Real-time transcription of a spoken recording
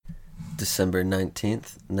December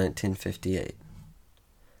 19th, 1958.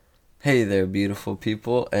 Hey there, beautiful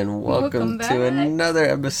people, and welcome to another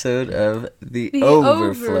episode of The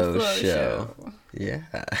Overflow Show. Yeah.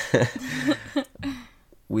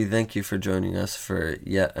 We thank you for joining us for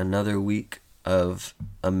yet another week of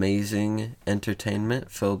amazing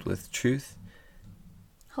entertainment filled with truth,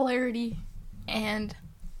 hilarity, and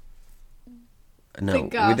no,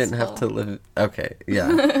 we didn't have to live. Okay,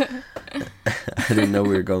 yeah. I didn't know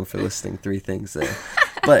we were going for listing three things there.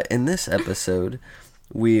 But in this episode,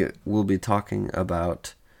 we will be talking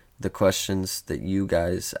about the questions that you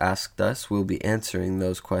guys asked us. We'll be answering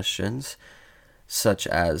those questions, such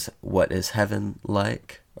as, what is heaven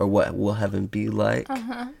like? Or what will heaven be like?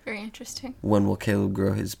 Very interesting. When will Caleb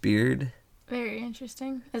grow his beard? Very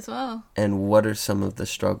interesting as well. And what are some of the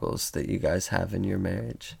struggles that you guys have in your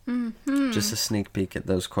marriage? Mm-hmm. Just a sneak peek at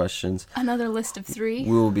those questions. Another list of 3.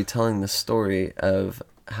 We will be telling the story of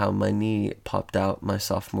how my knee popped out my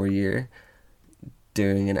sophomore year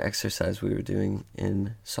during an exercise we were doing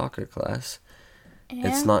in soccer class. And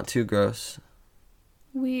it's not too gross.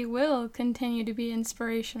 We will continue to be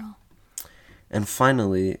inspirational. And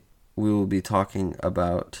finally, we will be talking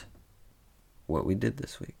about what we did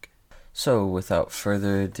this week. So, without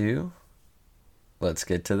further ado, let's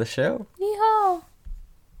get to the show. Yeehaw!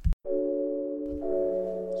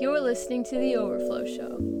 You're listening to The Overflow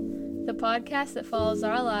Show, the podcast that follows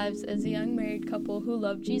our lives as a young married couple who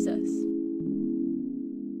love Jesus.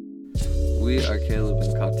 We are Caleb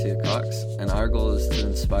and Katya Cox, and our goal is to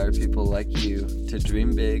inspire people like you to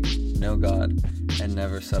dream big, know God, and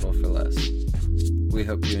never settle for less. We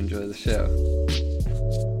hope you enjoy the show.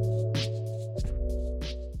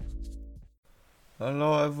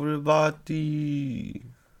 Hello, everybody.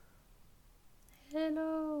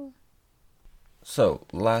 Hello. So,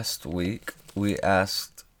 last week, we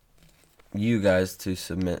asked you guys to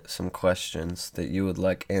submit some questions that you would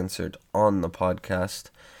like answered on the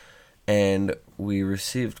podcast, and we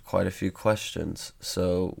received quite a few questions.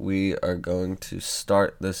 So, we are going to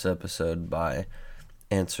start this episode by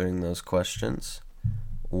answering those questions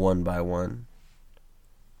one by one.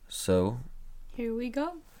 So, Here we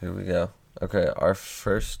go. Okay, our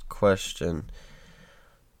first question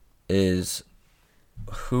is,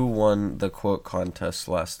 who won the quote contest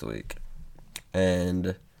last week?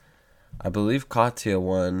 And I believe Katya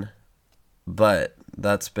won, but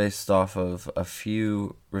that's based off of a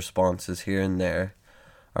few responses here and there.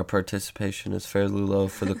 Our participation is fairly low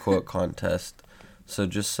for the quote contest. So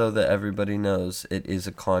just so that everybody knows, it is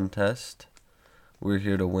a contest. We're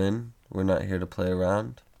here to win. We're not here to play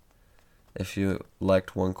around. If you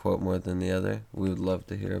liked one quote more than the other, we would love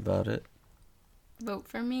to hear about it. Vote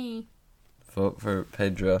for me. Vote for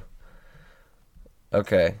Pedro.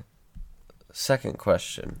 Okay. Second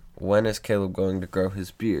question. When is Caleb going to grow his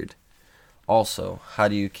beard? Also, how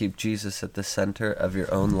do you keep Jesus at the center of your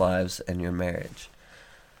own lives and your marriage?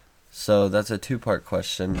 So that's a 2-part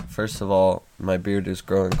question. First of all, my beard is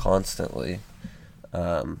growing constantly.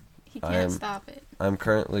 He can't stop it. I'm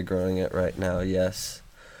currently growing it right now, yes.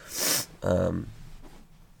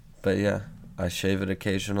 But yeah, I shave it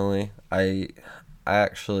occasionally. I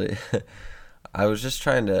actually, I was just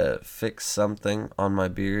trying to fix something on my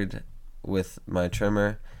beard with my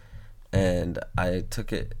trimmer, and I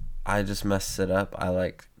just messed it up.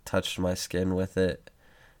 I touched my skin with it,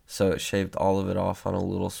 so it shaved all of it off on a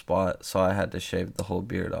little spot, so I had to shave the whole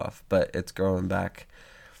beard off, but it's growing back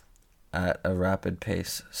at a rapid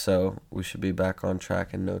pace, so we should be back on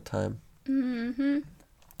track in no time. Mm-hmm.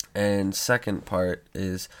 And second part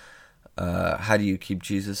is, how do you keep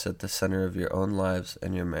Jesus at the center of your own lives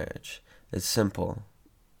and your marriage? It's simple.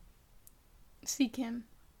 Seek him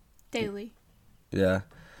daily. Yeah.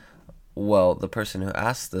 Well, the person who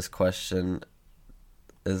asked this question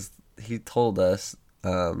he told us,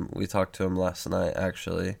 we talked to him last night,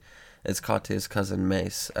 actually. It's Katya's cousin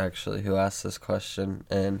Mace, actually, who asked this question,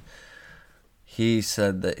 and he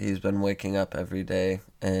said that he's been waking up every day,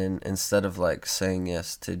 and instead of saying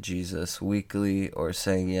yes to Jesus weekly or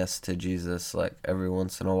saying yes to Jesus every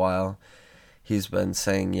once in a while, he's been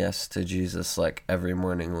saying yes to Jesus every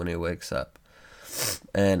morning when he wakes up.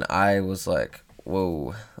 And I was like,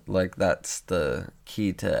 whoa, that's the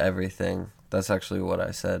key to everything. That's actually what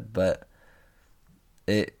I said. But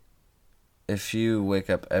if you wake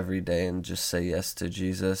up every day and just say yes to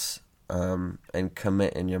Jesus, and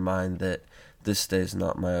commit in your mind that this day is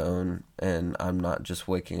not my own, and I'm not just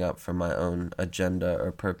waking up for my own agenda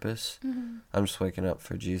or purpose. Mm-hmm. I'm just waking up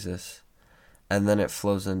for Jesus. And then it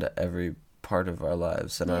flows into every part of our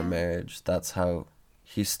lives and our marriage. That's how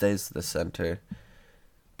he stays the center,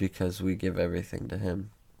 because we give everything to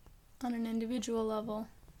him. On an individual level.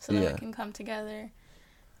 so that we can come together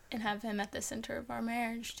and have him at the center of our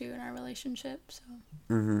marriage too, in our relationship. So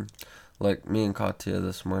like me and Katya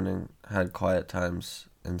this morning had quiet times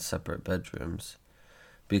in separate bedrooms,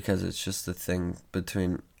 because it's just a thing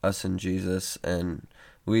between us and Jesus, and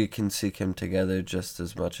we can seek him together just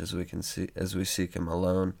as much as we seek him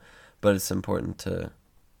alone. But it's important to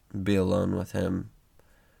be alone with him,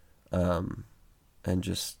 and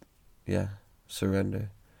just surrender.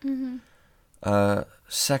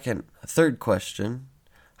 Third question: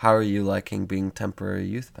 how are you liking being temporary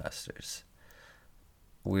youth pastors?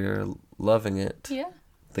 We're loving it. Yeah.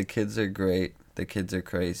 The kids are great. The kids are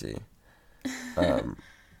crazy.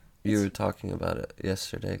 You were talking about it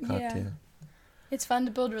yesterday, Katya. Yeah. It's fun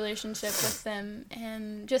to build relationship with them.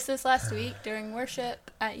 And just this last week during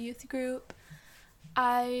worship at youth group,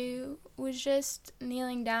 I was just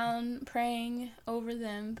kneeling down praying over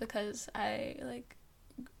them, because I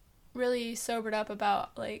really sobered up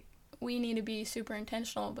about we need to be super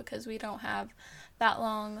intentional, because we don't have that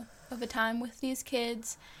long of a time with these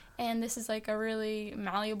kids, and this is a really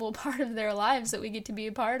malleable part of their lives that we get to be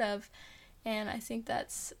a part of. And I think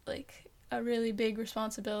that's a really big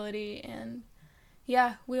responsibility, and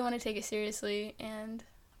we want to take it seriously, and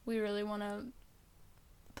we really want to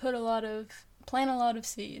plant a lot of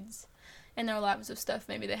seeds in their lives of stuff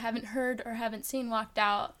maybe they haven't heard or haven't seen walked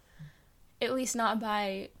out, at least not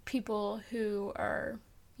by people who are,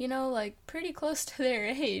 pretty close to their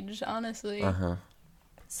age, honestly.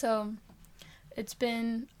 So it's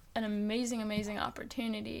been an amazing, amazing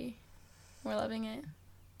opportunity. We're loving it.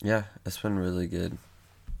 Yeah, it's been really good.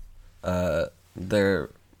 They're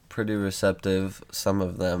pretty receptive. Some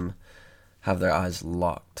of them have their eyes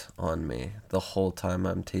locked on me the whole time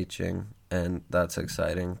I'm teaching, and that's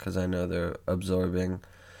exciting, because I know they're absorbing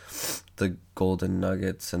the golden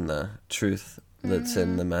nuggets and the truth that's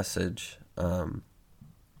in the message.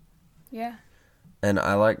 And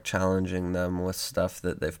I like challenging them with stuff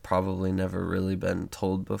that they've probably never really been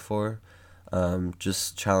told before.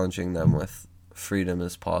 Just challenging them with freedom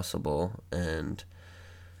is possible, and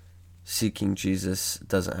seeking Jesus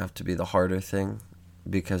doesn't have to be the harder thing,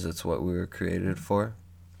 because it's what we were created for.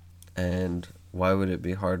 And why would it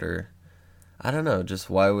be harder? I don't know, just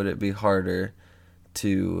why would it be harder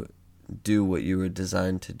to do what you were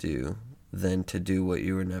designed to do than to do what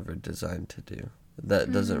you were never designed to do?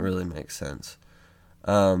 That doesn't really make sense.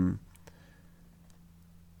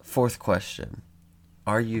 Fourth question: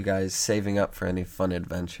 are you guys saving up for any fun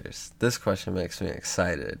adventures? This question makes me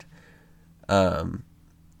excited.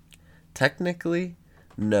 Technically,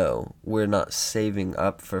 no, we're not saving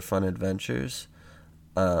up for fun adventures.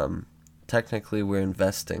 Technically, we're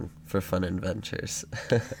investing for fun adventures.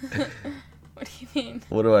 What do you mean?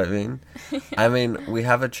 What do I mean? I mean, we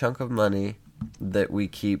have a chunk of money that we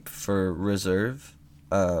keep for reserve.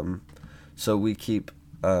 So we keep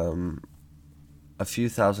a few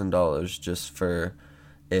 $1,000s just for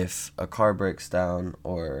if a car breaks down,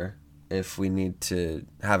 or if we need to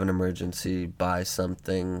have an emergency, buy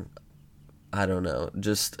something, I don't know,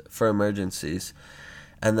 just for emergencies.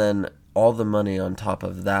 And then all the money on top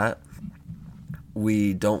of that,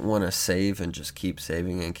 we don't want to save and just keep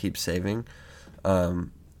saving and keep saving.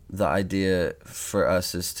 The idea for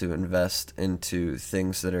us is to invest into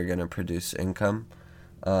things that are going to produce income,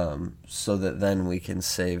 so that then we can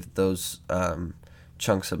save those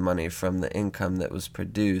chunks of money from the income that was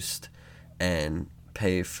produced and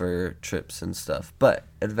pay for trips and stuff. But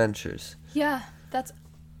adventures. Yeah, that's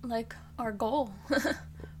our goal.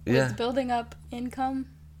 Yeah. Building up income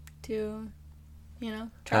to,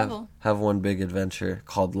 travel. Have one big adventure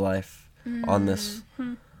called life on this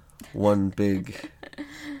one big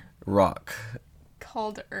rock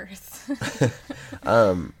called Earth.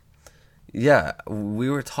 Yeah, we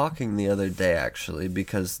were talking the other day, actually,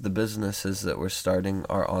 because the businesses that we're starting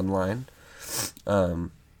are online.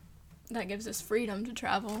 That gives us freedom to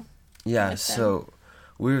travel. Yeah, so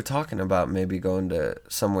we were talking about maybe going to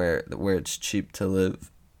somewhere where it's cheap to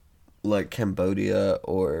live, like Cambodia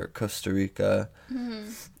or Costa Rica,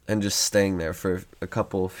 and just staying there for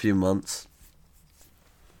a few months,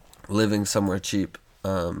 living somewhere cheap,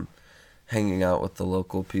 hanging out with the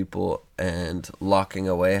local people, and locking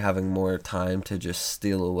away, having more time to just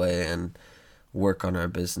steal away and work on our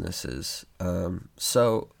businesses.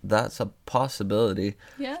 So that's a possibility.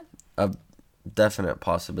 Yeah. A definite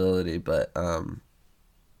possibility, but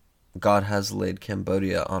God has laid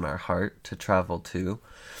Cambodia on our heart to travel to,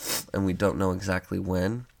 and we don't know exactly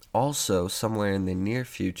when. Also, somewhere in the near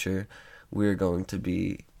future, we're going to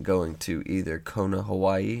be going to either Kona,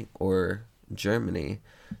 Hawaii, or Germany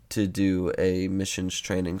to do a missions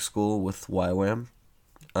training school with YWAM.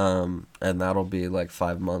 and that'll be like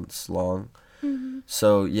 5 months long. Mm-hmm.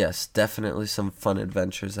 So yes, definitely some fun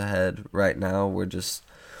adventures ahead. Right now we're just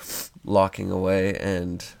locking away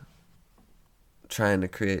and trying to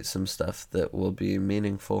create some stuff that will be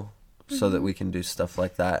meaningful, so that we can do stuff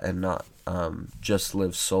like that and not just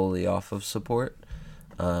live solely off of support,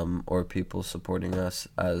 or people supporting us,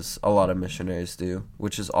 as a lot of missionaries do,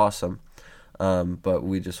 which is awesome. But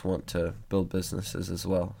we just want to build businesses as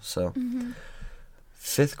well. So,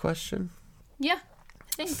 fifth question? Yeah,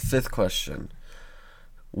 I think. Fifth question.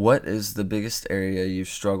 What is the biggest area you've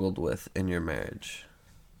struggled with in your marriage?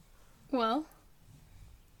 Well,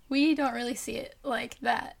 we don't really see it like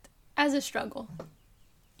that as a struggle,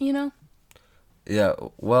 you know? Yeah,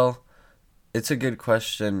 well, it's a good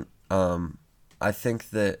question. I think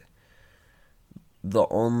that the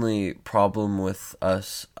only problem with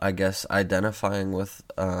us, I guess, identifying with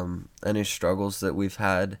any struggles that we've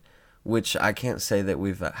had, which I can't say that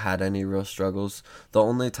we've had any real struggles. The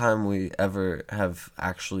only time we ever have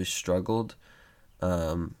actually struggled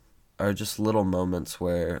are just little moments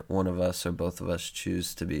where one of us or both of us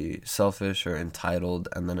choose to be selfish or entitled,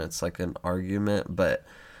 and then it's like an argument, but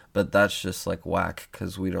that's just like whack,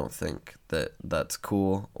 because we don't think that that's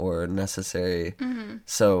cool or necessary.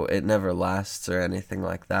 So it never lasts or anything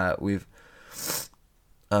like that. We've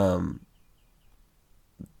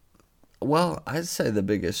well, I'd say the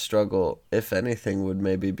biggest struggle, if anything, would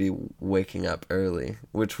maybe be waking up early,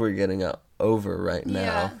 which we're getting over right now.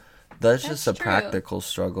 Yeah, That's just a true. practical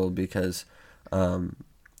struggle, because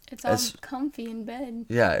It's all comfy in bed.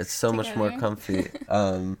 yeah, it's so much more together. comfy.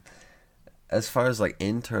 As far as like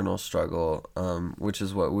internal struggle, which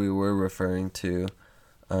is what we were referring to,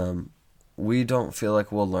 we don't feel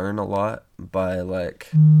like we'll learn a lot by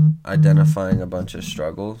like identifying a bunch of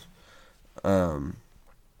struggles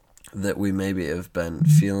that we maybe have been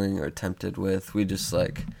feeling or tempted with. We just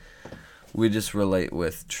relate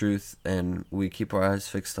with truth, and we keep our eyes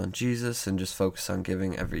fixed on Jesus and just focus on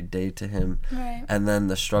giving every day to him. Right. And then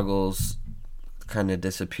the struggles kind of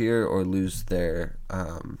disappear or lose their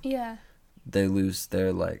Yeah. they lose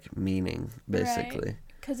their like meaning, basically.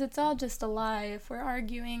 Because it's all just a lie if we're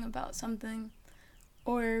arguing about something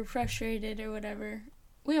or frustrated or whatever.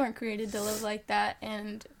 We weren't created to live like that,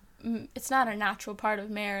 and it's not a natural part of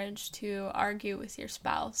marriage to argue with your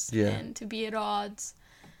spouse and to be at odds.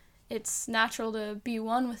 It's natural to be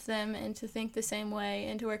one with them and to think the same way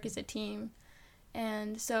and to work as a team.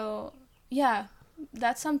 And so, yeah,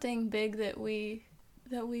 that's something big that we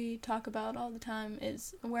talk about all the time,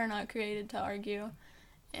 is we're not created to argue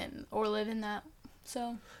or live in that.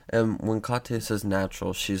 So. And when Katya says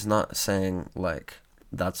natural, she's not saying like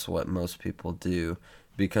that's what most people do,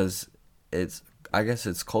 because I guess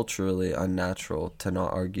it's culturally unnatural to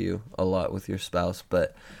not argue a lot with your spouse.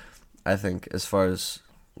 But I think as far as,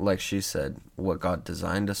 like she said, what God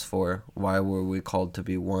designed us for, why were we called to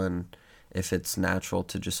be one if it's natural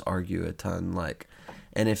to just argue a ton? Like,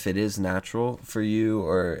 and if it is natural for you,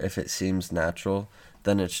 or if it seems natural,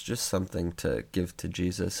 then it's just something to give to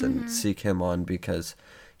Jesus and seek him on, because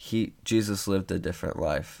Jesus lived a different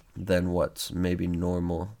life than what's maybe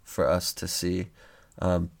normal for us to see.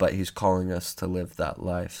 But he's calling us to live that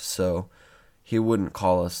life. So he wouldn't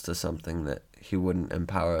call us to something that he wouldn't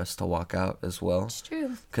empower us to walk out as well. It's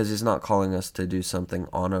true. Because he's not calling us to do something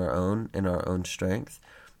on our own, in our own strength,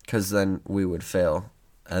 because then we would fail.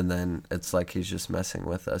 And then it's like he's just messing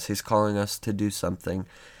with us. He's calling us to do something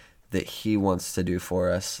that he wants to do for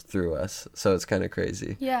us, through us. So it's kind of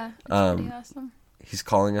crazy. Yeah, it's pretty awesome. He's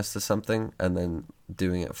calling us to something and then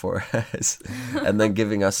doing it for us and then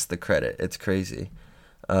giving us the credit. It's crazy.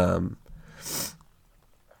 But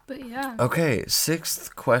yeah. Okay,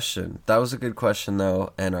 sixth question. That was a good question,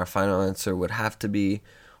 though, and our final answer would have to be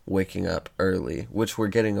waking up early, which we're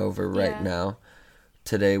getting over right now.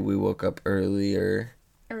 Today we woke up earlier.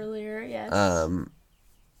 Yes.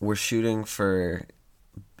 We're shooting for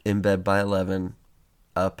in bed by 11,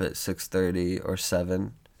 up at 6:30 or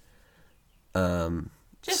 7.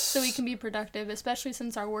 Just so we can be productive, especially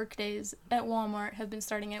since our work days at Walmart have been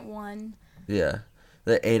starting at 1. Yeah.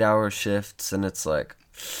 The 8-hour shifts, and it's like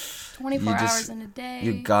 24 hours in a day.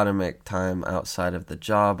 You gotta make time outside of the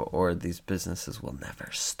job, or these businesses will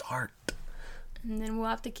never start. And then we'll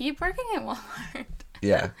have to keep working at Walmart.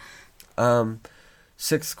 Yeah.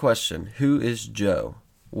 Sixth question. Who is Joe?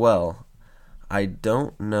 Well, I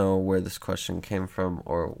don't know where this question came from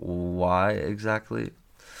or why exactly,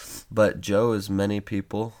 but Joe is many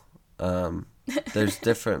people. There's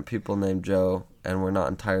different people named Joe, and we're not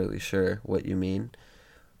entirely sure what you mean.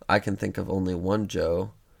 I can think of only one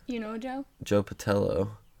Joe. You know Joe? Joe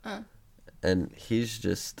Patello. And he's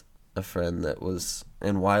just a friend that was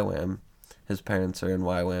in YWAM. His parents are in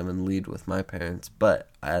YWAM and lead with my parents. But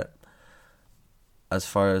as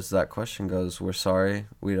far as that question goes, we're sorry.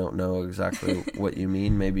 We don't know exactly what you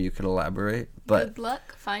mean. Maybe you could elaborate. But good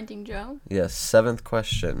luck finding Joe. Yes, 7th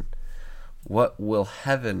question. What will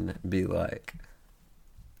heaven be like?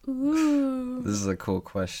 Ooh. This is a cool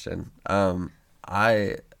question.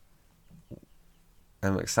 I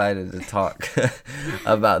am excited to talk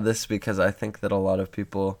about this because I think that a lot of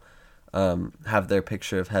people have their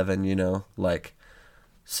picture of heaven, you know, like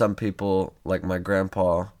some people, like my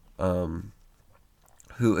grandpa,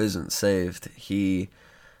 who isn't saved, he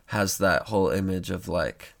has that whole image of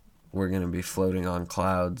like, we're going to be floating on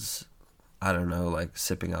clouds, I don't know, like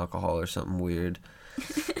sipping alcohol or something weird.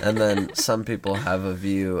 And then some people have a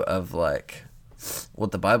view of like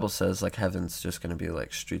what the Bible says, like heaven's just going to be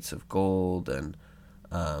like streets of gold. And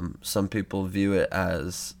some people view it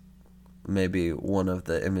as maybe one of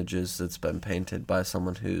the images that's been painted by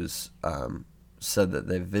someone who's said that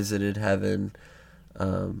they visited heaven.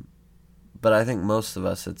 But I think most of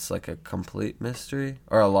us, it's like a complete mystery.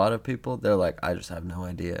 Or a lot of people, they're like, I just have no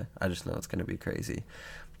idea. I just know it's going to be crazy.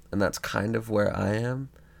 And that's kind of where I am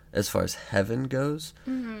as far as heaven goes.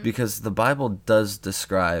 Mm-hmm. Because the Bible does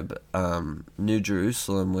describe New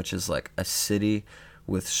Jerusalem, which is like a city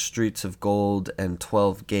with streets of gold and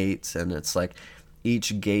 12 gates. And it's like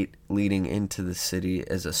each gate leading into the city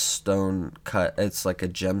is a stone cut. It's like a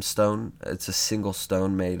gemstone. It's a single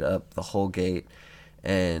stone made up the whole gate.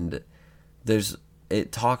 And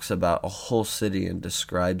it talks about a whole city and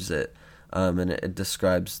describes it. And it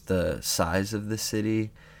describes the size of the city.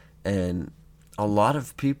 And a lot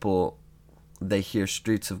of people, they hear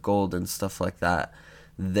streets of gold and stuff like that.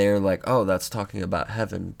 They're like, oh, that's talking about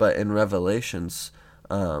heaven. But in Revelations,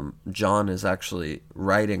 John is actually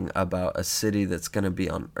writing about a city that's going to be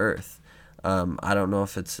on earth. I don't know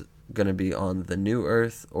if it's going to be on the new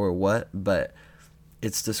earth or what, but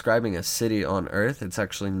it's describing a city on earth. It's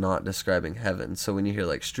actually not describing heaven. So when you hear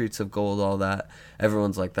like streets of gold, all that,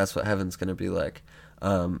 everyone's like, that's what heaven's going to be like.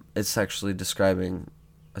 It's actually describing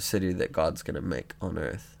a city that God's going to make on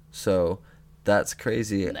earth. So that's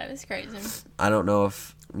crazy. That is crazy. I don't know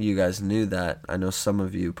if you guys knew that. I know some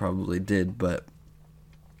of you probably did, but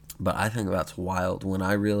I think that's wild when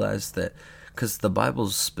I realized that, because the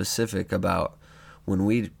Bible's specific about when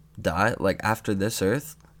we die, like after this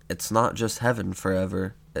earth, it's not just heaven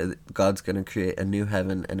forever. God's going to create a new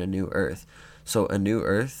heaven and a new earth. So a new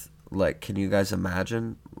earth, like, can you guys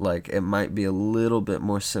imagine? Like, it might be a little bit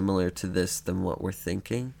more similar to this than what we're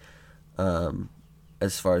thinking,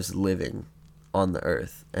 as far as living on the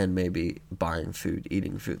earth and maybe buying food,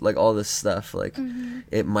 eating food, like all this stuff. Like,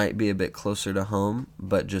 It might be a bit closer to home,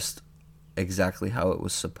 but just exactly how it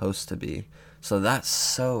was supposed to be. So that's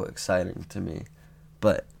so exciting to me.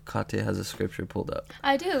 But Katya has a scripture pulled up.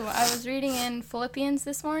 I do. I was reading in Philippians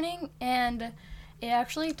this morning, and it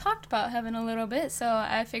actually talked about heaven a little bit, so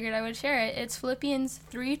I figured I would share it. It's Philippians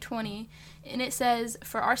 3:20, and it says,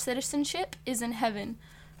 "For our citizenship is in heaven,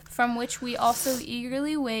 from which we also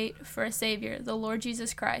eagerly wait for a Savior, the Lord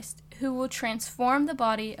Jesus Christ, who will transform the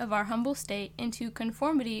body of our humble state into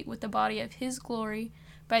conformity with the body of his glory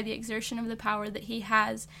by the exertion of the power that he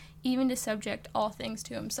has, even to subject all things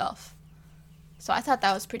to himself." So I thought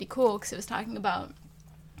that was pretty cool, because it was talking about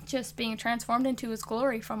just being transformed into his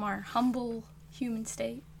glory from our humble human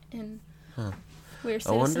state, and we're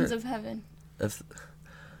citizens of heaven.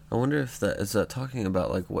 I wonder if that is that talking about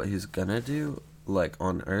like what he's gonna do, like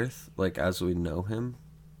on earth, like as we know him.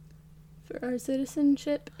 For our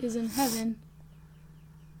citizenship is in heaven.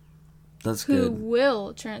 That's who good. Who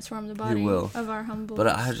will transform the body of our humble But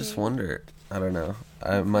I state. just wonder, I don't know,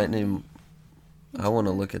 I might name, I want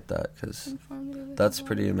to look at that, because that's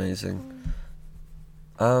pretty amazing.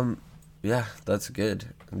 Yeah, that's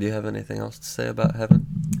good. Do you have anything else to say about heaven?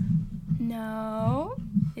 No,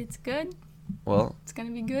 it's good. Well, it's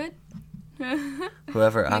gonna be good.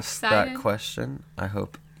 Whoever asked that question, I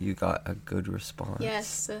hope you got a good response.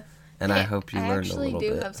 Yes. And I hope you learned a little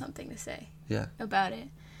bit. I actually do have something to say. Yeah. About it.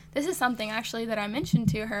 This is something actually that I mentioned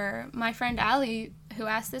to her. My friend Allie, who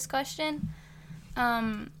asked this question,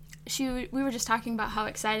 we were just talking about how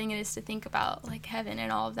exciting it is to think about like heaven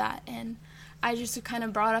and all of that, and I just kind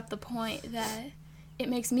of brought up the point that it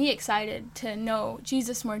makes me excited to know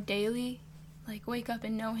Jesus more daily, like wake up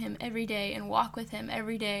and know him every day and walk with him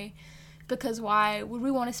every day, because why would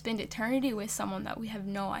we want to spend eternity with someone that we have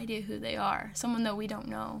no idea who they are, someone that we don't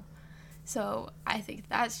know? So I think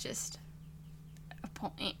that's just a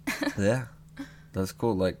point. Yeah, that's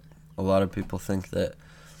cool. Like, a lot of people think that,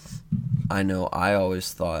 I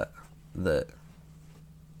always thought that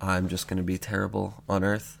I'm just going to be terrible on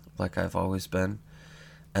earth. like I've always been.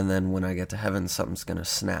 And then when I get to heaven, something's going to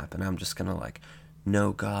snap, and I'm just going to, like,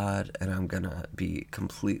 know God, and I'm going to be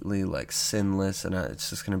completely, like, sinless, and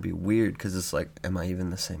it's just going to be weird, because it's like, am I even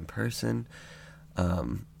the same person?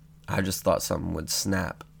 I just thought something would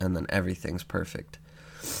snap, and then everything's perfect.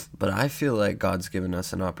 But I feel like God's given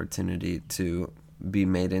us an opportunity to be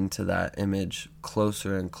made into that image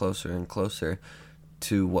closer and closer and closer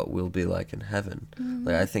to what we'll be like in heaven. Mm-hmm.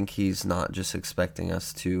 Like, I think he's not just expecting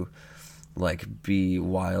us to, like, be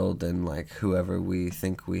wild and, like, whoever we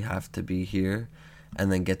think we have to be here,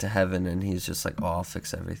 and then get to heaven and he's just like, oh, I'll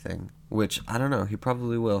fix everything. Which, I don't know, he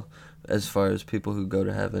probably will, as far as people who go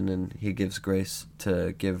to heaven, and he gives grace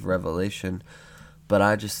to give revelation. But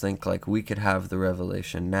I just think, like, we could have the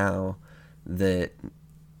revelation now that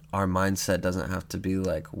our mindset doesn't have to be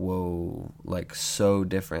like, whoa, like, so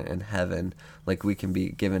different in heaven. Like, we can be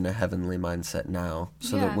given a heavenly mindset now,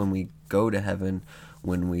 so that when we go to heaven,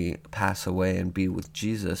 when we pass away and be with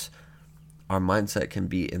Jesus, our mindset can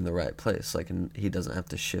be in the right place. Like, and he doesn't have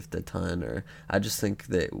to shift a ton. Or I just think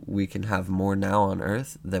that we can have more now on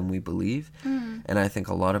earth than we believe. And I think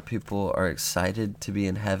a lot of people are excited to be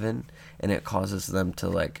in heaven, and it causes them to,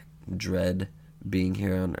 like, dread being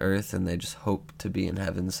here on earth, and they just hope to be in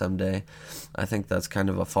heaven someday. I think that's kind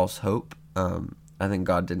of a false hope. I think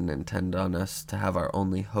God didn't intend on us to have our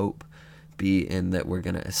only hope be in that we're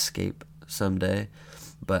going to escape someday.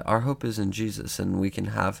 But our hope is in Jesus, and we can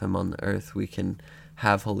have him on the earth. We can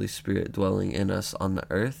have Holy Spirit dwelling in us on the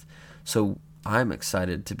earth. So I'm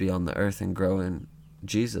excited to be on the earth and grow in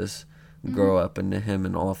Jesus, grow up into him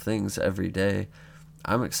in all things every day.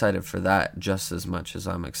 I'm excited for that just as much as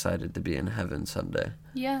I'm excited to be in heaven someday.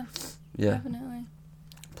 Yeah. Definitely.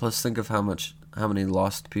 Plus, think of how many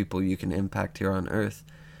lost people you can impact here on earth.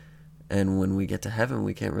 And when we get to heaven,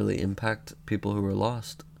 we can't really impact people who are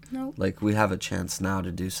lost. Nope. Like, we have a chance now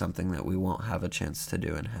to do something that we won't have a chance to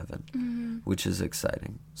do in heaven, which is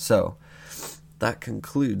exciting. So, that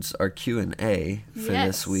concludes our Q&A for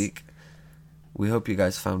this week. We hope you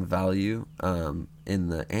guys found value in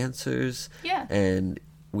the answers. Yeah. And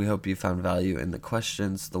we hope you found value in the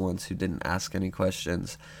questions, the ones who didn't ask any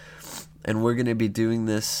questions. And we're going to be doing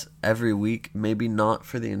this every week, maybe not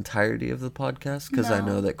for the entirety of the podcast, because I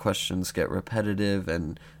know that questions get repetitive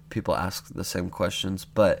and people ask the same questions.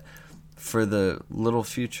 But for the little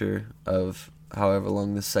future of however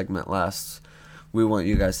long this segment lasts, we want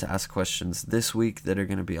you guys to ask questions this week that are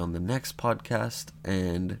going to be on the next podcast,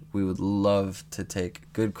 and we would love to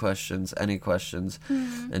take good questions, any questions,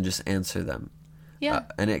 and just answer them. Yeah.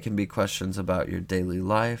 And it can be questions about your daily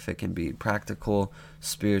life. It can be practical,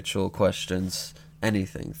 spiritual questions,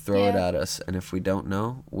 anything. Throw it at us. And if we don't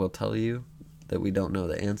know, we'll tell you that we don't know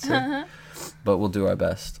the answer. But we'll do our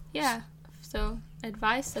best. Yeah. So,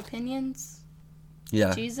 advice, opinions,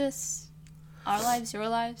 Yeah. Jesus, our lives, your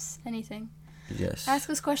lives, anything. Yes. Ask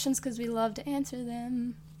us questions because we love to answer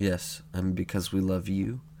them. Yes. And because we love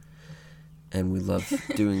you. And we love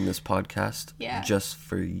doing this podcast just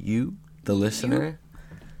for you, the listener.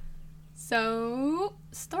 So,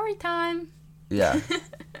 story time. Yeah.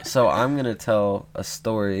 So I'm going to tell a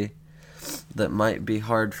story that might be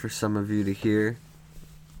hard for some of you to hear.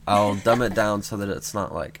 I'll dumb it down so that it's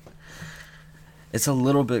not like... It's a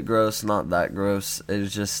little bit gross, not that gross.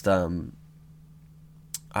 It's just,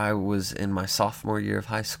 I was in my sophomore year of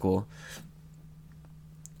high school,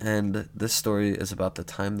 and this story is about the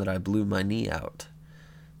time that I blew my knee out.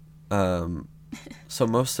 So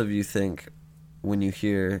most of you think when you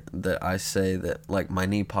hear that I say that, like, my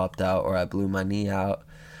knee popped out or I blew my knee out,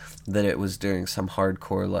 that it was during some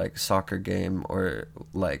hardcore, like, soccer game, or,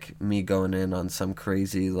 like, me going in on some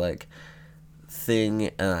crazy, like, thing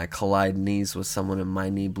and I collide knees with someone and my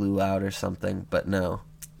knee blew out or something. But no,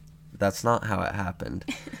 that's not how it happened.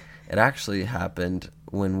 It actually happened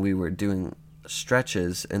when we were doing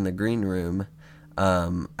stretches in the green room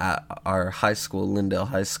at our high school, Lindale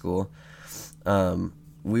High School.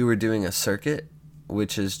 We were doing a circuit,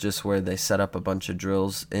 which is just where they set up a bunch of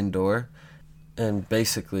drills indoor, and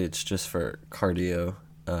basically it's just for cardio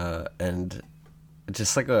and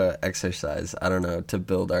just like a exercise, I don't know, to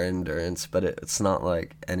build our endurance. But it's not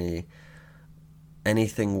like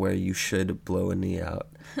anything where you should blow a knee out.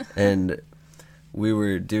 And we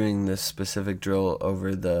were doing this specific drill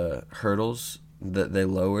over the hurdles that they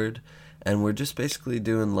lowered, and we're just basically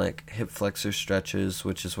doing like hip flexor stretches,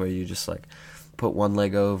 which is where you just like put one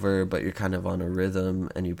leg over, but you're kind of on a rhythm,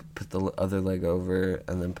 and you put the other leg over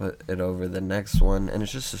and then put it over the next one, and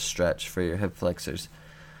it's just a stretch for your hip flexors.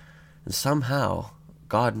 And somehow,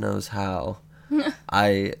 God knows how,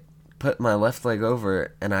 I put my left leg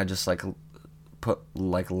over, and I just like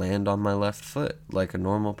land on my left foot like a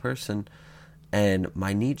normal person, and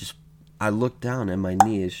my knee just, I look down and my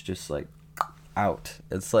knee is just like out.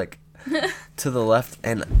 It's like to the left,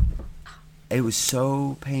 and it was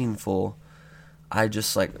so painful. I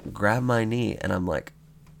just like grabbed my knee and I'm like,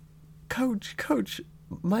 coach,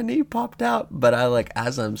 my knee popped out. But I like,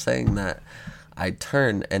 as I'm saying that, I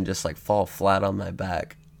turn and just like fall flat on my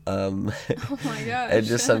back. Oh my gosh. And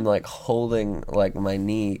just I'm like holding like my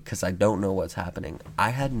knee because I don't know what's happening. I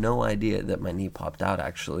had no idea that my knee popped out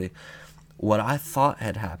actually. What I thought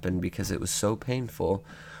had happened, because it was so painful,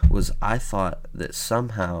 was I thought that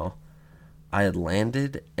somehow I had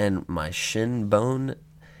landed and my shin bone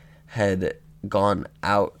had gone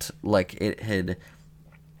out, like it had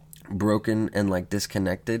broken and like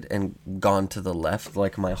disconnected and gone to the left,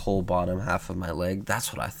 like my whole bottom half of my leg.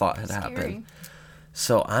 That's what I thought had happened.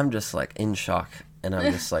 So I'm just like in shock, and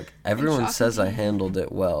I'm just like, everyone says I handled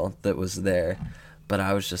it well that was there, but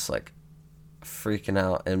I was just like freaking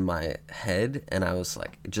out in my head, and I was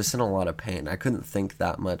like just in a lot of pain. I couldn't think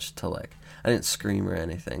that much to like, I didn't scream or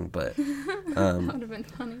anything, but that would have been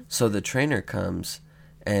funny. So the trainer comes,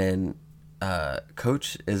 and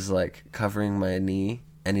coach is like covering my knee,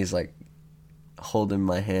 and he's like holding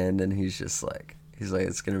my hand, and he's like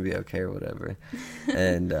it's gonna be okay or whatever.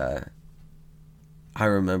 And I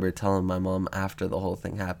remember telling my mom after the whole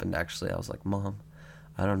thing happened, actually, I was like, Mom,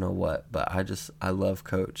 I don't know what, but I love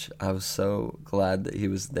coach. I was so glad that he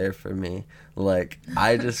was there for me. Like,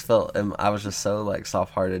 I just felt, I was just so like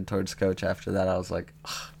soft-hearted towards coach after that. I was like,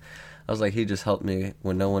 he just helped me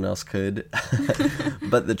when no one else could.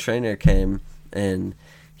 But the trainer came, and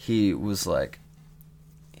he was like,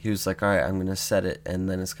 all right, I'm going to set it, and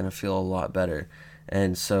then it's going to feel a lot better.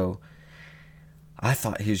 And so I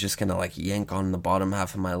thought he was just going to like yank on the bottom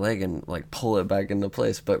half of my leg and like pull it back into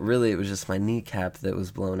place. But really it was just my kneecap that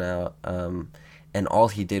was blown out. And all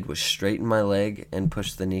he did was straighten my leg and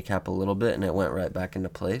push the kneecap a little bit, and it went right back into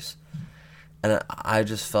place. And I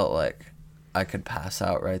just felt like I could pass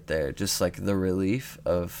out right there. Just like the relief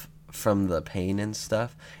from the pain and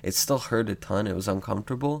stuff. It still hurt a ton. It was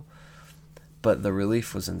uncomfortable. But the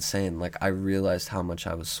relief was insane. Like, I realized how much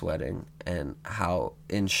I was sweating and how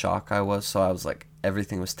in shock I was. So I was like,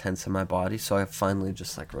 everything was tense in my body. So I finally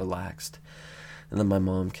just like relaxed. And then my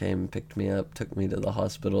mom came and picked me up, took me to the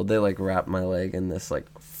hospital. They like wrapped my leg in this like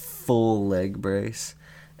full leg brace.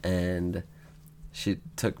 And she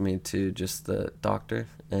took me to just the doctor,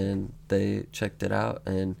 and they checked it out.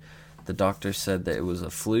 And the doctor said that it was a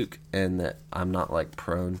fluke, and that I'm not like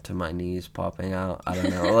prone to my knees popping out. I don't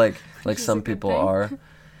know, like some people are.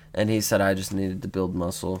 And he said I just needed to build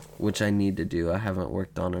muscle, which I need to do. I haven't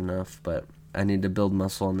worked on enough, but I need to build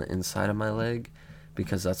muscle on the inside of my leg,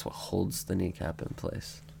 because that's what holds the kneecap in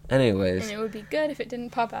place. Anyways. And it would be good if it didn't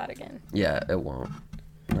pop out again. Yeah, it won't.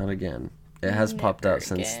 Not again. It has popped out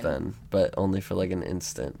since then, but only for like an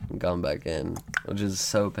instant and gone back in, which is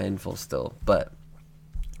so painful still. But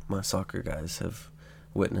my soccer guys have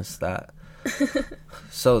witnessed that.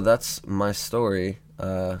 So that's my story.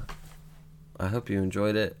 I hope you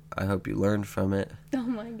enjoyed it. I hope you learned from it. Oh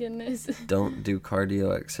my goodness. Don't do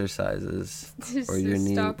cardio exercises or your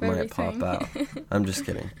knee might pop out. I'm just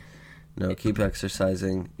kidding. No, keep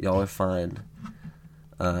exercising. Y'all are fine.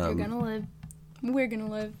 You're gonna live. We're gonna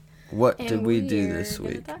live. What did we do this week?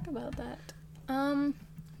 We're gonna talk about that.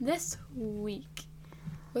 This week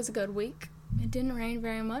was a good week. It didn't rain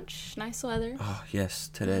very much. Nice weather. Oh, yes.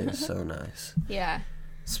 Today is so nice. Yeah.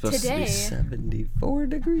 It's supposed to be 74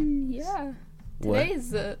 degrees. Yeah. Today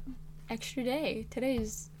is the extra day. Today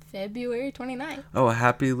is February 29th. Oh, a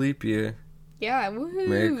happy leap year. Yeah, woohoo.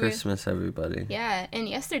 Merry Christmas, everybody. Yeah, and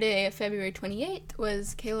yesterday, February 28th,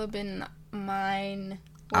 was Caleb and mine...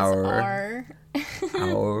 Our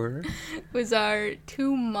was our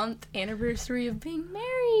 2-month anniversary of being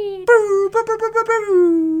married.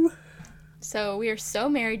 So we are so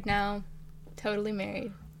married now. Totally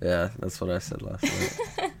married. Yeah, that's what I said last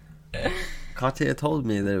night. Katya told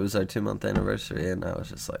me that it was our 2-month anniversary, and I was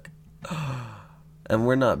just like, oh. And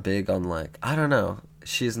we're not big on like, I don't know.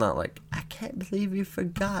 She's not like, I can't believe you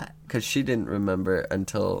forgot. Because she didn't remember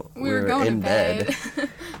until we were in bed.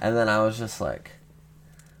 And then I was just like,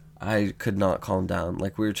 I could not calm down.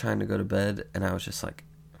 Like, we were trying to go to bed, and I was just like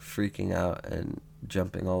freaking out and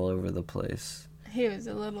jumping all over the place. He was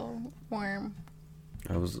a little worm.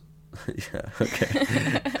 I was, yeah,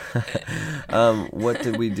 okay. What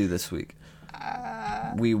did we do this week?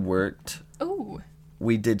 We worked. Ooh.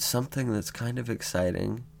 We did something that's kind of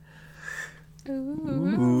exciting.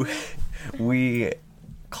 Ooh. We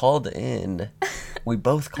called in. We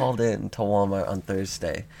both called in to Walmart on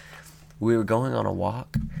Thursday. We were going on a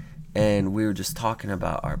walk, and we were just talking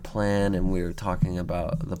about our plan, and we were talking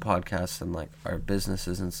about the podcast and like our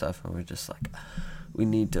businesses and stuff, and we're just like, we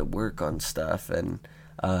need to work on stuff. And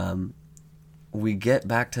we get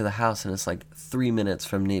back to the house, and it's like 3 minutes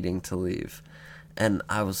from needing to leave, and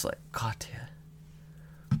I was like, Katya,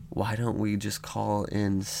 why don't we just call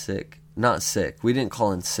in sick? Not sick. We didn't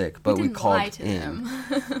call in sick, but we called in.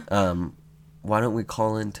 Why don't we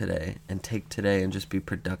call in today and take today and just be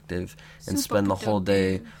productive and spend the whole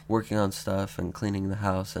day working on stuff and cleaning the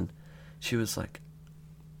house? And she was like,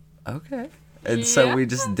 okay. And so we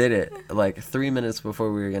just did it. Like 3 minutes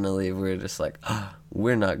before we were going to leave, we were just like,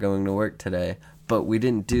 we're not going to work today. But we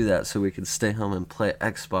didn't do that so we could stay home and play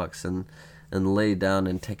Xbox and lay down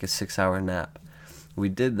and take a 6-hour nap. We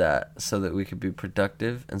did that so that we could be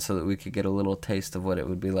productive and so that we could get a little taste of what it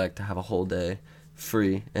would be like to have a whole day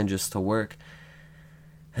free and just to work.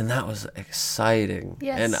 And that was exciting.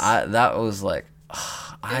 Yes. And that was like,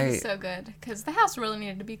 it was so good because the house really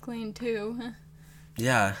needed to be cleaned too.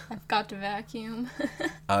 Yeah. I forgot to vacuum.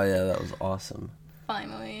 Oh yeah, that was awesome.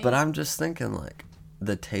 Finally. But I'm just thinking, like,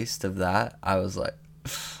 the taste of that, I was like,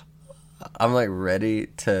 I'm like ready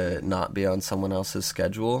to not be on someone else's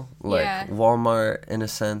schedule. Like Walmart, in a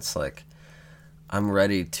sense, like I'm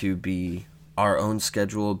ready to be our own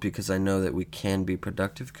schedule because I know that we can be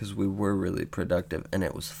productive because we were really productive and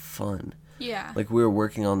it was fun. Yeah. Like we were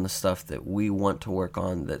working on the stuff that we want to work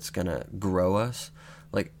on that's going to grow us.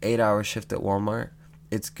 Like 8-hour shift at Walmart,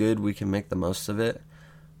 it's good. We can make the most of it,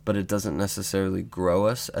 but it doesn't necessarily grow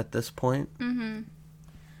us at this point. Mm-hmm.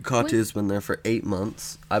 Katya's been there for 8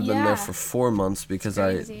 months. I've been there for 4 months because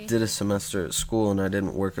I did a semester at school and I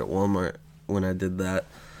didn't work at Walmart when I did that.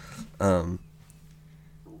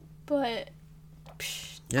 But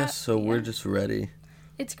so we're just ready.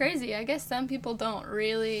 It's crazy. I guess some people don't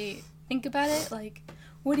really think about it. Like,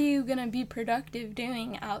 what are you gonna be productive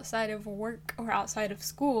doing outside of work or outside of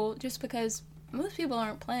school? Just because most people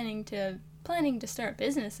aren't planning to start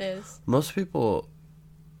businesses. Most people,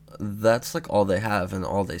 that's like all they have and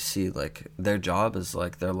all they see. Like their job is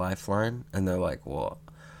like their lifeline, and they're like, well,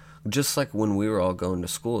 just like when we were all going to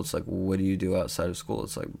school, it's like, what do you do outside of school?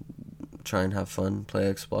 It's like try and have fun, play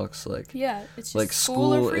Xbox. Like it's just like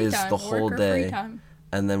school or free is time, the whole day. Free time.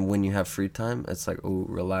 And then when you have free time, it's like, ooh,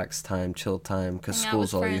 relax time, chill time, because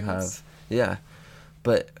school's all you have. Yeah.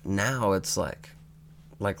 But now it's like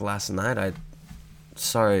last night,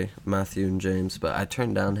 sorry, Matthew and James, but I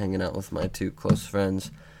turned down hanging out with my 2 close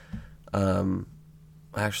friends. I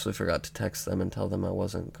actually forgot to text them and tell them I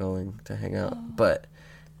wasn't going to hang out. But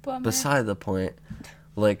beside the point,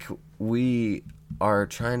 like, we are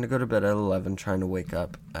trying to go to bed at 11, trying to wake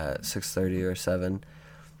up at 6:30 or 7,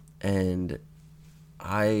 and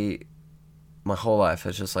my whole life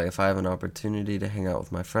is just like, if I have an opportunity to hang out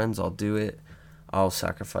with my friends, I'll do it. I'll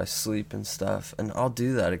sacrifice sleep and stuff, and I'll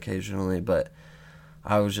do that occasionally. But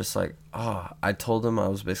I was just like, I told him, I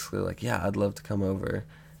was basically like, yeah, I'd love to come over.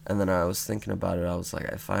 And then I was thinking about it. I was like,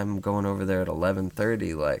 if I'm going over there at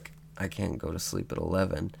 11:30, like, I can't go to sleep at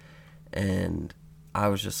 11. And I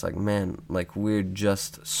was just like, man, like, we're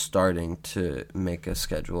just starting to make a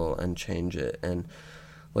schedule and change it. And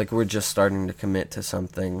like, we're just starting to commit to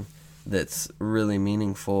something that's really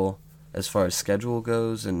meaningful as far as schedule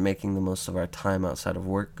goes and making the most of our time outside of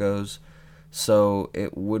work goes. So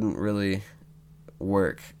it wouldn't really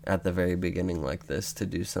work at the very beginning like this to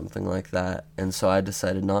do something like that. And so I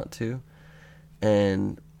decided not to.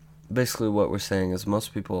 And basically what we're saying is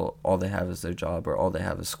most people, all they have is their job or all they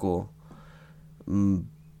have is school.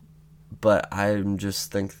 But I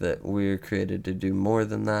just think that we're created to do more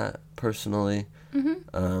than that, personally.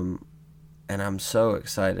 Mm-hmm. And I'm so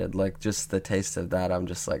excited. Like, just the taste of that, I'm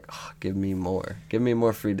just like, give me more. Give me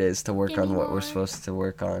more free days to work on what we're supposed to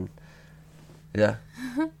work on. Yeah.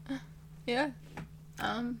 Yeah.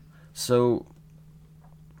 So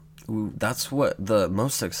that's what the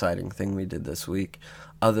most exciting thing we did this week,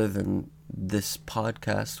 other than this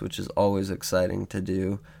podcast, which is always exciting to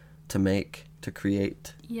do, to make, to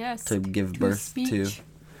create, to give birth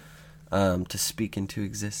to speak into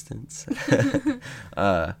existence.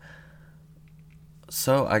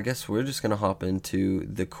 So I guess we're just gonna hop into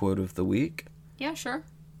the quote of the week. Yeah, sure.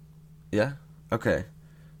 Yeah? Okay.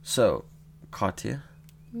 So, Katya,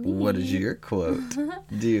 what is your quote?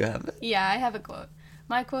 Do you have it? Yeah, I have a quote.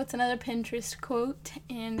 My quote's another Pinterest quote,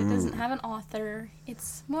 and it doesn't have an author.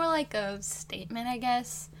 It's more like a statement, I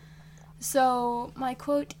guess. So, my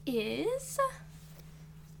quote is,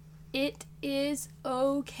 "It is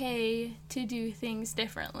okay to do things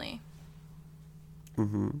differently."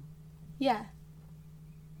 Mm-hmm. Yeah.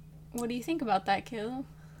 What do you think about that, Caleb?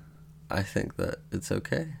 I think that it's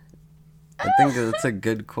okay. I think that's a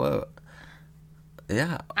good quote.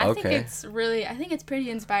 Yeah, okay. I think it's pretty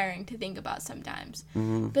inspiring to think about sometimes.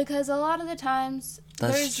 Mm-hmm. Because a lot of the times,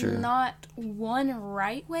 That's there's true. not one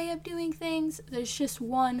right way of doing things. There's just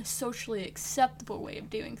one socially acceptable way of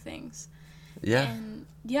doing things. Yeah. And,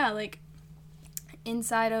 yeah, like,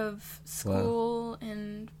 inside of school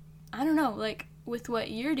and, I don't know, like, with what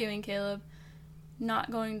you're doing, Caleb,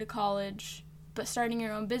 not going to college, but starting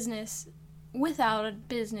your own business without a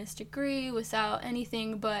business degree, without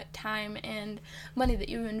anything but time and money that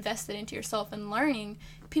you've invested into yourself and learning,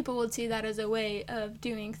 people would see that as a way of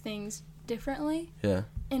doing things differently. Yeah.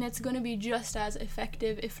 And it's going to be just as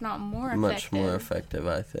effective, if not more effective. Much more effective,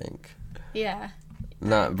 I think. Yeah.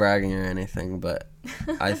 Not bragging or anything, but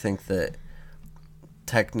I think that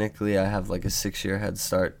technically I have like a 6-year head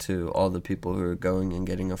start to all the people who are going and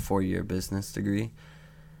getting a 4-year business degree.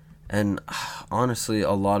 And honestly,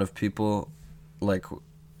 a lot of people, like,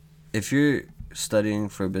 if you're studying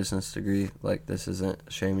for a business degree, like, this isn't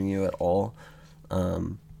shaming you at all,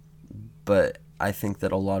 but I think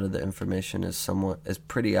that a lot of the information is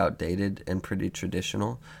pretty outdated and pretty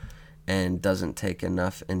traditional and doesn't take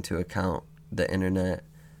enough into account the internet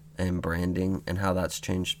and branding and how that's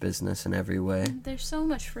changed business in every way. There's so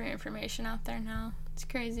much free information out there now. It's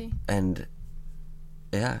crazy. And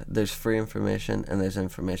yeah, there's free information and there's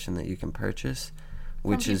information that you can purchase,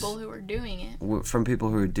 which from people who are doing it. From people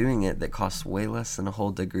who are doing it that costs way less than a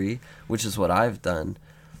whole degree, which is what I've done.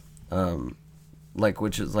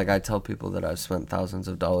 I tell people that I've spent thousands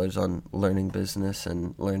of dollars on learning business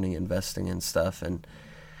and learning investing and stuff, and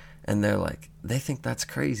they're like, they think that's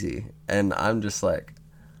crazy, and I'm just like,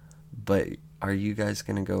 but are you guys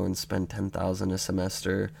gonna go and spend $10,000 a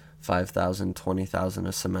semester, $5,000, $20,000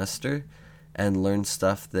 a semester, and learn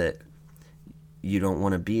stuff that you don't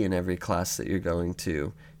want to be in every class that you're going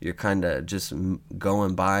to? You're kind of just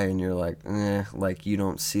going by and you're like, like you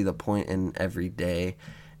don't see the point in every day,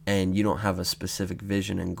 and you don't have a specific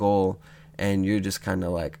vision and goal, and you're just kind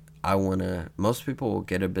of like, most people will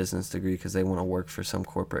get a business degree because they want to work for some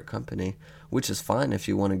corporate company, which is fine if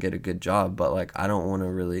you want to get a good job, but like, I don't want to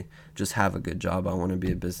really just have a good job. I want to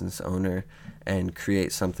be a business owner and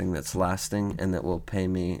create something that's lasting and that will pay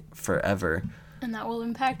me forever. And that will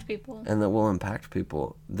impact people.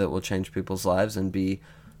 That will change people's lives and be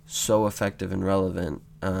so effective and relevant.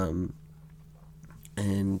 And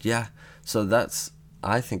yeah, so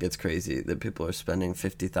I think it's crazy that people are spending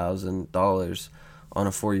 $50,000 on a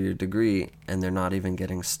 4-year degree and they're not even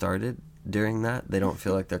getting started during that. They don't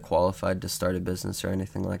feel like they're qualified to start a business or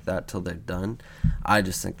anything like that till they're done. I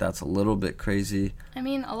just think that's a little bit crazy. I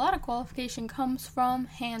mean, a lot of qualification comes from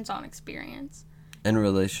hands-on experience. And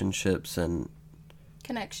relationships and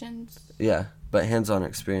connections. Yeah, but hands-on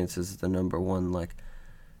experience is the number one. Like,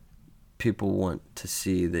 people want to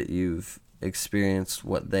see that you've experienced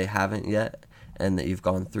what they haven't yet, and that you've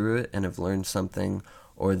gone through it and have learned something,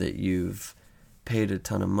 or that you've paid a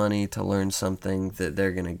ton of money to learn something that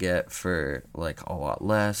they're going to get for like a lot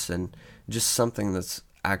less, and just something that's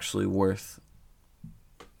actually worth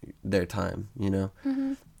their time, you know?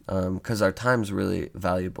 Mm-hmm. 'Cause our time's really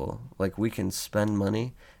valuable. Like, we can spend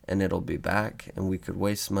money and it'll be back, and we could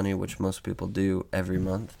waste money, which most people do every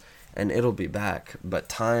month, and it'll be back, but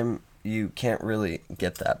time, you can't really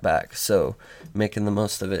get that back. So making the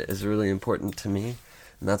most of it is really important to me.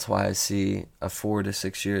 And that's why I see a 4 to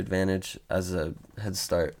 6 year advantage as a head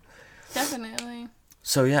start. Definitely.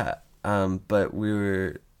 So yeah, but we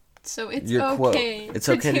were. So it's your okay. Quote, it's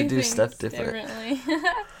okay to do stuff differently.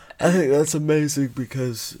 I think that's amazing,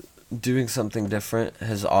 because doing something different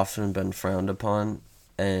has often been frowned upon,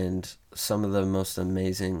 and some of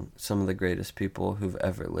the greatest people who've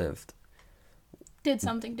ever lived did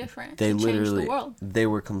something different. They changed the world. They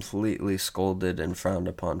were completely scolded and frowned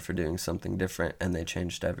upon for doing something different, and they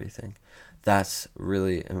changed everything. That's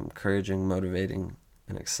really encouraging, motivating,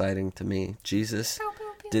 and exciting to me. Jesus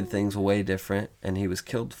did things way different, and he was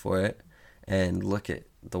killed for it, and look at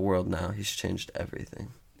the world now. He's changed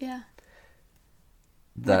everything. Yeah.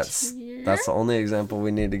 That's the only example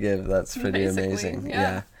we need to give. That's pretty amazing.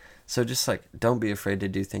 Yeah. So just like, don't be afraid to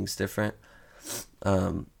do things different.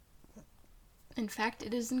 In fact,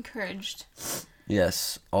 it is encouraged.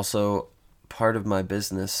 Yes. Also, part of my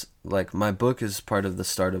business, like, my book is part of the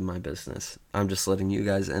start of my business. I'm just letting you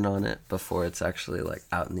guys in on it before it's actually like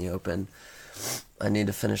out in the open. I need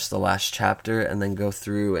to finish the last chapter and then go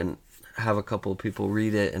through and have a couple of people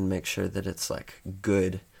read it and make sure that it's like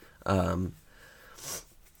good. And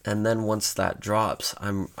then once that drops,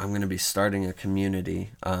 I'm going to be starting a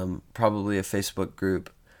community, probably a Facebook group,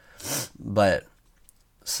 but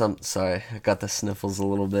Sorry, I got the sniffles a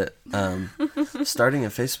little bit. Starting a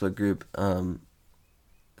Facebook group,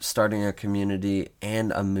 starting a community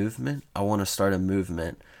and a movement. I want to start a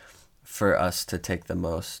movement for us to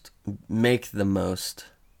make the most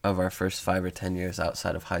of our first 5 or 10 years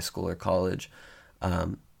outside of high school or college.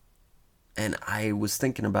 And I was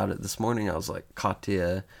thinking about it this morning. I was like,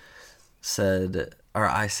 Katya said, or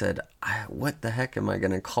I said, what the heck am I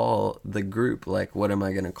going to call the group? Like, what am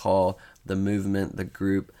I going to call the movement, the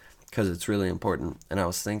group? Because it's really important. And I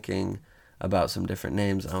was thinking about some different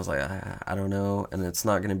names, and I was like, I don't know. And it's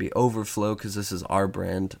not going to be Overflow, because this is our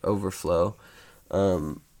brand, Overflow.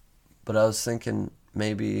 But I was thinking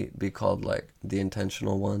maybe be called like The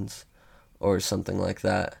Intentional Ones or something like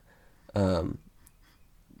that.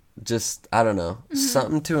 Just, I don't know,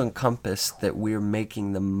 something to encompass that we're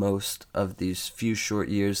making the most of these few short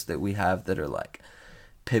years that we have that are like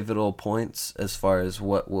pivotal points as far as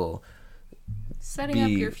what will setting up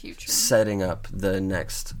your future, setting up the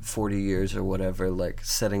next 40 years or whatever, like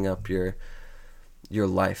setting up your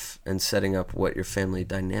life and setting up what your family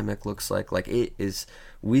dynamic looks like. Like, it is,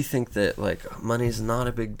 we think that like money's not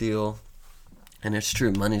a big deal, and it's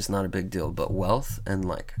true, money's not a big deal, but wealth and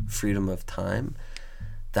like freedom of time,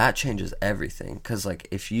 that changes everything. Because like,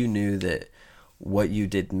 if you knew that what you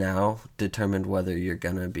did now determined whether you're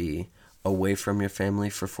gonna be away from your family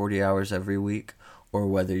for 40 hours every week, or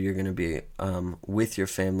whether you're gonna be with your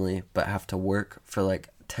family but have to work for like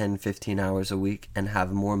 10-15 hours a week and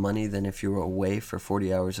have more money than if you were away for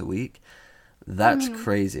 40 hours a week, that's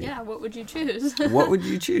crazy. Yeah, what would you choose? What would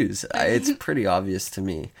you choose? It's pretty obvious to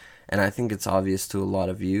me, and I think it's obvious to a lot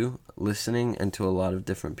of you listening and to a lot of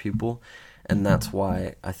different people. And that's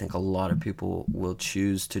why I think a lot of people will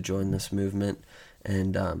choose to join this movement.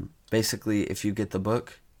 And basically, if you get the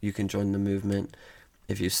book, you can join the movement.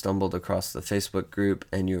 If you stumbled across the Facebook group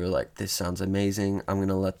and you were like, this sounds amazing, I'm going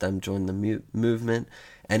to let them join the movement.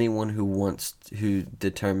 Anyone who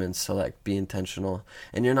determines to like be intentional,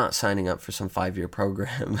 and you're not signing up for some 5-year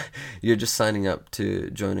program, you're just signing up to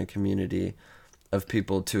join a community of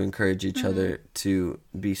people to encourage each other to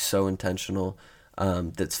be so intentional,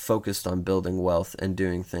 that's focused on building wealth and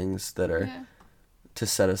doing things that are to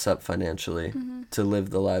set us up financially, to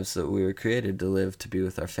live the lives that we were created to live, to be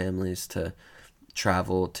with our families, to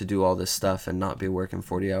travel, to do all this stuff and not be working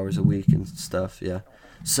 40 hours a week and stuff. Yeah.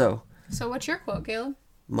 So what's your quote, Caleb?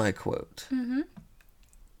 My quote. Do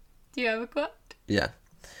you have a quote? Yeah.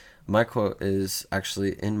 My quote is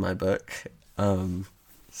actually in my book.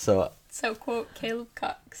 So quote Caleb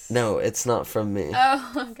Cox. No, it's not from me.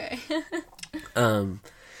 Oh, okay.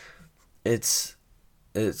 It's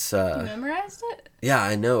you memorized it? Yeah,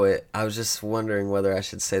 I know it. I was just wondering whether I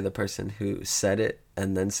should say the person who said it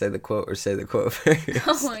and then say the quote, or say the quote first.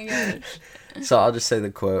 Oh my gosh. So I'll just say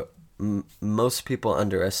the quote. Most people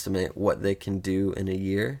underestimate what they can do in a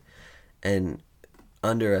year and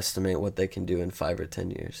underestimate what they can do in 5 or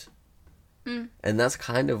 10 years. And that's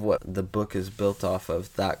kind of what the book is built off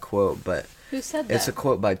of, that quote. But who said that? It's a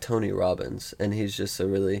quote by Tony Robbins, and he's just a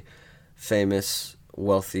really famous,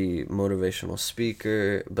 wealthy, motivational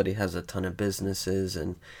speaker, but he has a ton of businesses,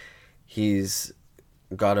 and he's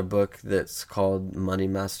got a book that's called Money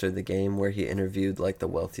Master the Game, where he interviewed like the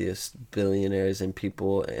wealthiest billionaires and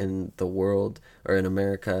people in the world, or in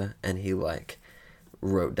America, and he like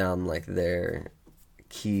wrote down like their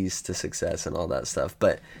keys to success and all that stuff.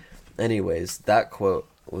 But anyways, that quote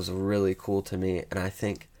was really cool to me, and I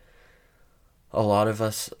think a lot of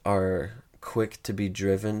us are quick to be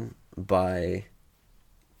driven by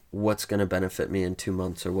what's going to benefit me in 2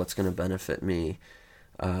 months, or what's going to benefit me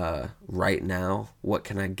right now. What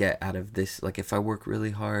can I get out of this? Like, if I work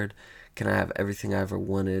really hard, can I have everything I ever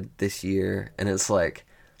wanted this year? And it's like,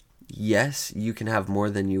 yes, you can have more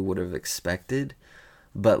than you would have expected,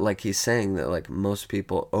 but like he's saying that like most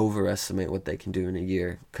people overestimate what they can do in a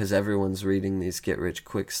year, because everyone's reading these get rich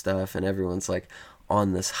quick stuff, and everyone's like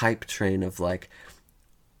on this hype train of like,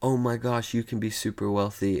 oh my gosh, you can be super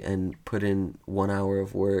wealthy and put in 1 hour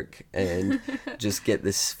of work and just get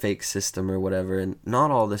this fake system or whatever. And not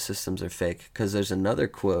all the systems are fake, because there's another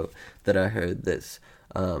quote that I heard that's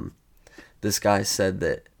this guy said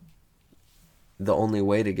that the only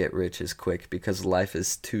way to get rich is quick, because life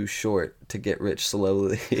is too short to get rich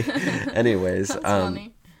slowly. Anyways, That's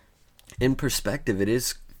funny. In perspective, it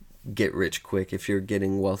is get rich quick if you're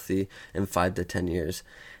getting wealthy in 5 to 10 years.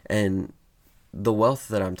 And the wealth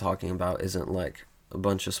that I'm talking about isn't like a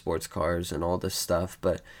bunch of sports cars and all this stuff,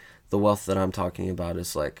 but the wealth that I'm talking about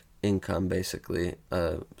is like income, basically,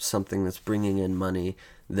 something that's bringing in money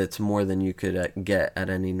that's more than you could get at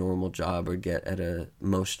any normal job or get at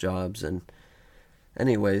most jobs. And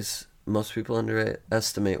anyways, most people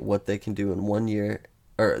underestimate what they can do in 1 year,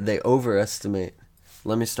 or they overestimate.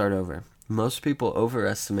 Let me start over. Most people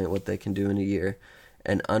overestimate what they can do in a year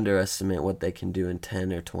and underestimate what they can do in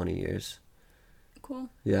 10 or 20 years. Cool.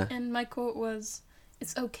 Yeah. And my quote was,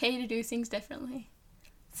 it's okay to do things differently.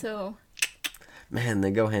 So, Man, they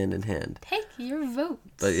go hand in hand. take your vote.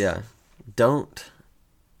 But yeah, don't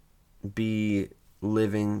be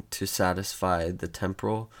living to satisfy the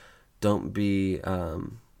temporal. Don't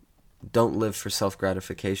live for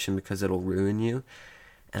self-gratification, because it'll ruin you.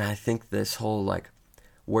 And I think this whole, like,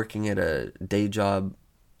 working at a day job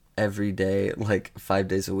every day, like 5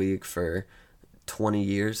 days a week for 20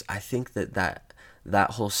 years, I think that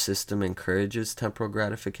whole system encourages temporal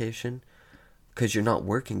gratification, because you're not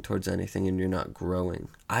working towards anything and you're not growing.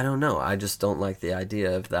 I don't know. I just don't like the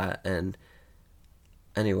idea of that. And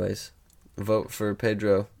anyways, vote for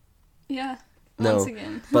Pedro. Yeah. No, Once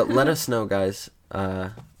again. but let us know, guys.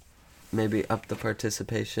 Maybe up the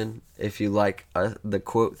participation if you like the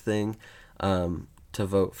quote thing. To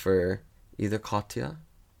vote for either Katya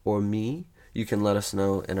or me, you can let us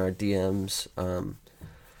know in our DMs.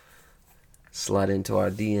 Slide into our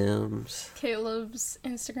DMs. Caleb's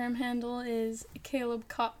Instagram handle is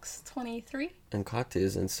CalebCox23. And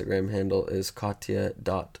Katya's Instagram handle is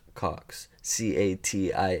Katya.Cox.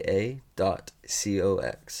 CATIA.COX.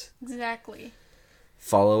 Exactly.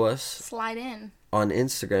 Follow us Slide in. on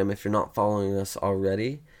Instagram if you're not following us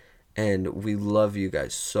already. And we love you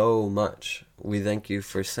guys so much. We thank you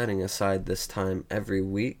for setting aside this time every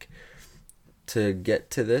week to get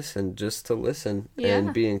to this and just to listen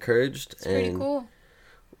and be encouraged. It's pretty cool.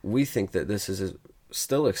 We think that this is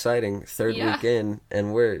still exciting. Third week in,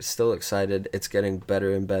 and we're still excited. It's getting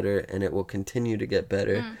better and better, and it will continue to get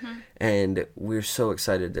better. Mm-hmm. And we're so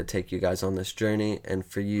excited to take you guys on this journey and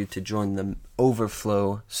for you to join the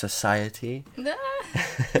Overflow Society. The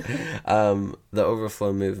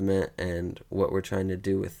Overflow movement and what we're trying to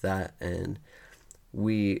do with that. And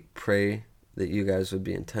we pray that you guys would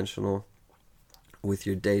be intentional with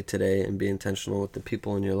your day today and be intentional with the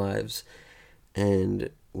people in your lives.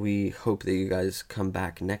 And we hope that you guys come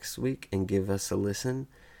back next week and give us a listen.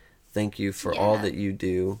 Thank you for all that you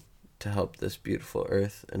do to help this beautiful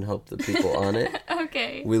earth and help the people on it.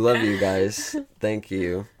 Okay. We love you guys. Thank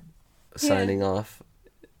you. Signing off.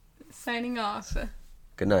 Signing off.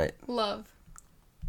 Good night. Love.